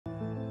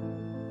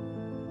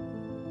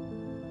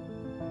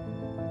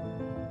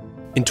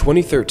In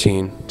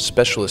 2013,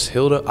 Specialist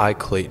Hilda I.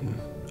 Clayton,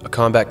 a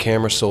combat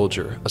camera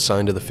soldier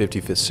assigned to the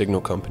 55th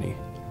Signal Company,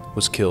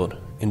 was killed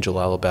in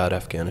Jalalabad,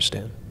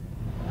 Afghanistan.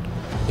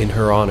 In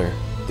her honor,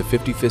 the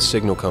 55th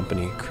Signal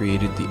Company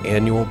created the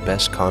annual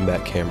Best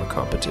Combat Camera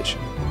Competition,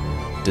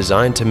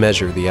 designed to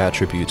measure the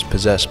attributes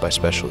possessed by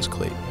Specialist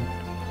Clayton.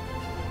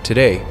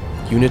 Today,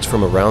 units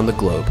from around the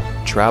globe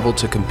travel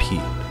to compete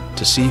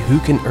to see who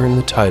can earn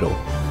the title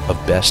of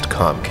Best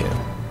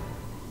Comcam.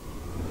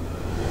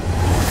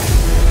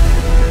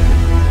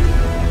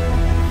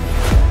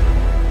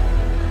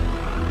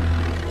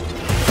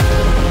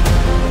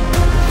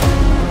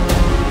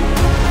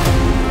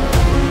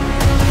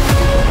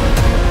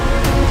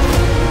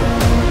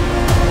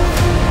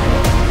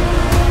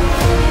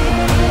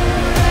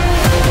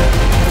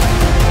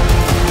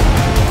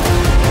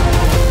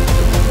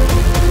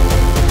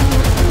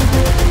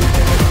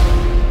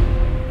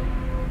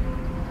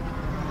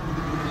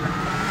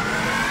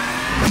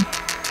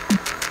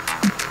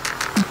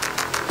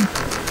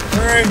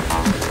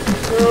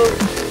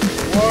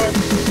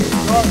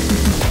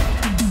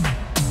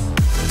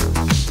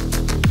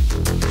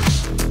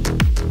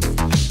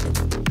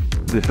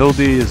 The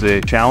Hilda is a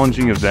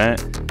challenging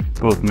event,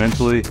 both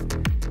mentally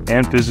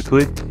and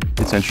physically.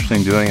 It's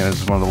interesting doing it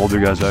as one of the older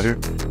guys out here.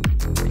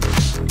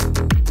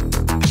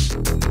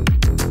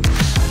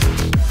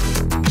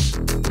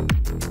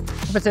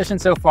 Competition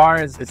so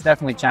far it's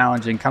definitely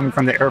challenging. Coming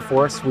from the Air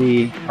Force,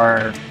 we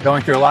are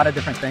going through a lot of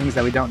different things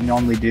that we don't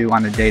normally do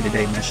on a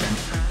day-to-day mission.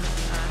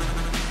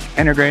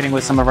 Integrating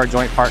with some of our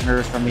joint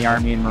partners from the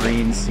Army and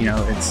Marines, you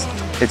know,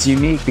 it's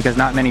unique because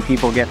not many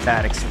people get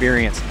that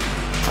experience.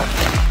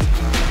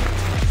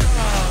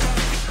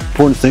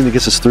 Important thing that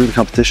gets us through the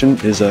competition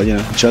is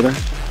each other,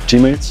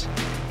 teammates.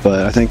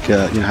 But I think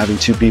having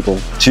two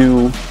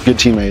good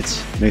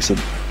teammates makes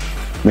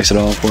it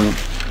all important.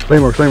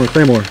 Claymore, Claymore,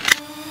 Claymore.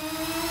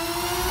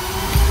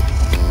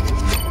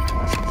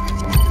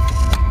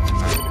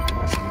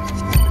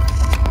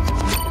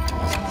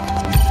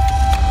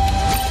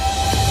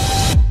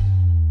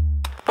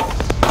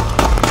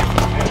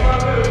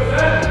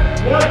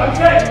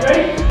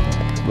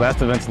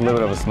 Last event's a little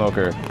bit of a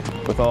smoker.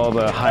 With all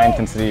the high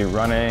intensity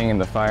running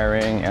and the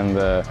firing and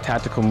the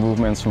tactical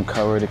movements from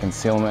cover to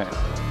concealment.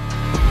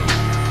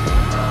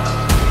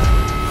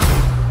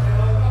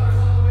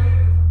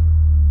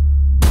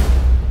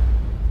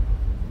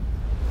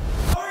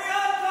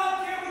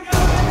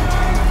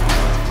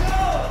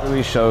 It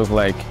really shows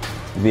like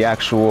the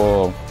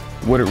actual,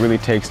 what it really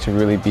takes to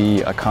really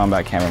be a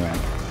combat cameraman.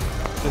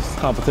 This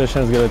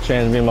competition is going to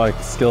change me and my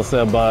skill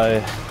set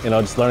by,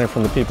 just learning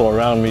from the people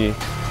around me.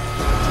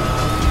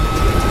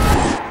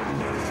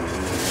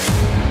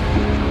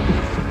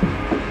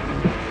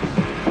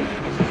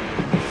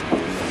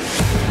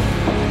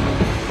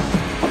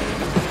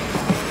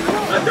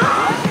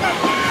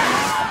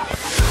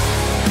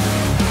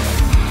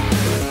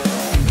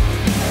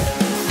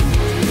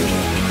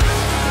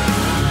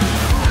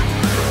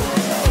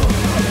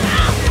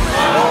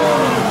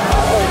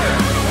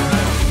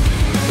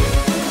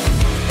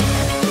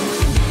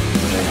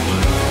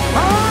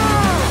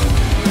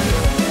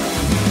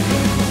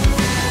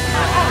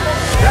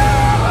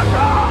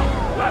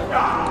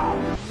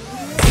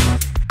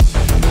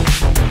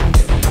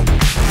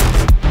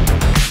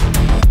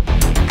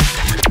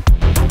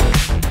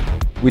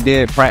 We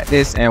did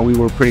practice and we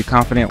were pretty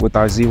confident with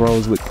our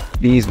zeros with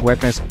these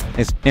weapons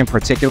in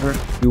particular.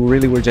 We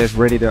really were just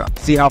ready to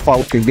see how far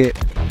we could get.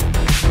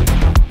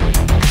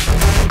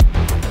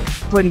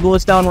 Putting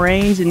bullets down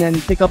range and then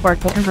pick up our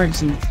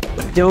cameras and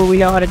do what we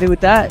know how to do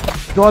with that.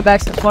 Going back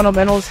to the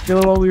fundamentals,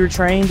 doing what we were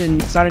trained and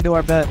trying to do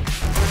our best.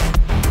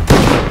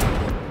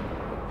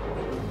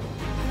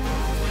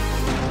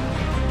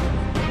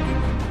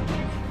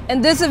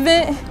 In this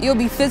event, you'll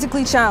be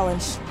physically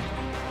challenged.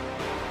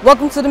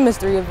 Welcome to the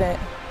mystery event.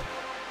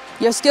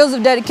 Your skills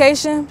of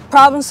dedication,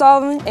 problem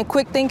solving, and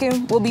quick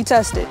thinking will be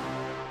tested.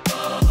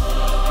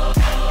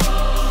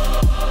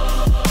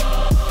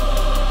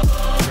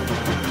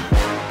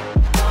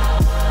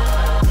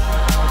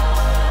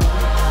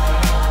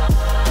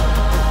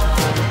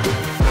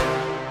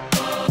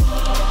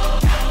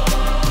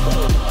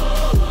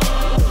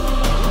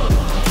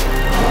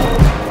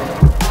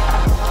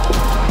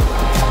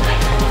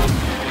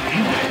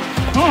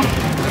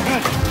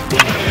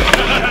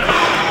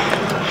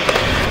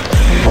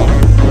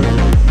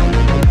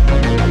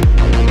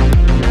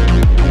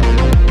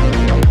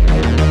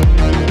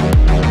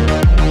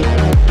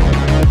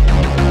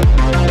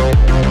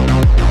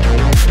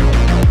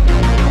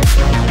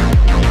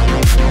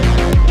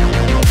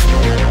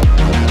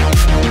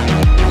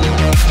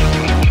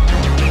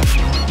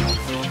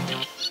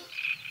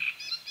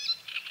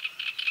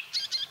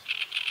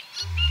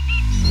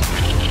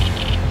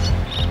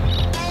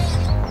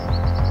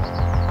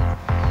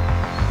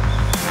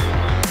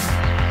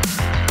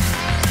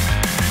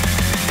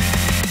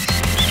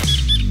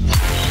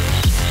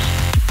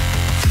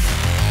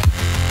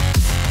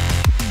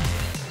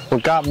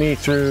 What got me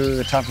through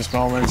the toughest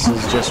moments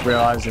is just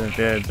realizing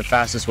that the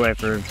fastest way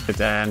for it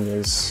to end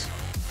is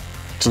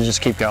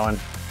just keep going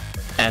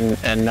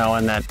and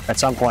knowing that at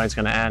some point it's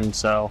going to end.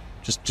 So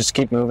just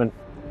keep moving.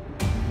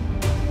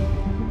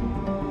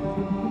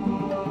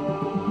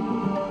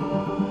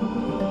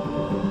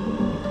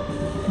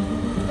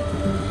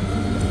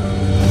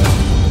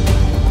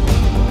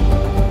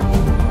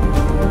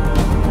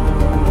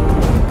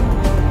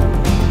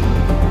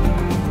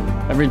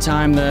 Every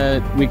time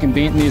that we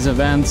compete in these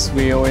events,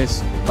 we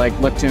always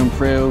look to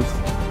improve,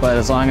 but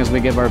as long as we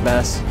give our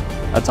best,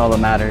 that's all that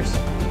matters.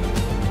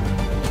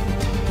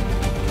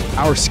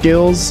 Our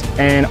skills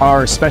and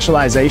our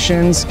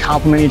specializations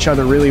complement each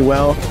other really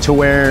well to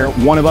where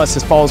one of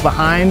us falls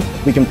behind,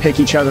 we can pick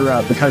each other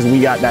up because we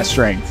got that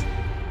strength.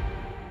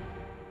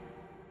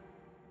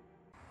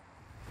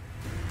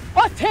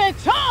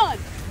 Attention!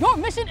 Your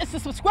mission is to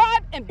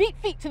subscribe and beat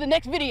feet to the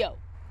next video.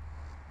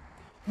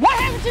 Why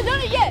haven't you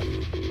done it yet?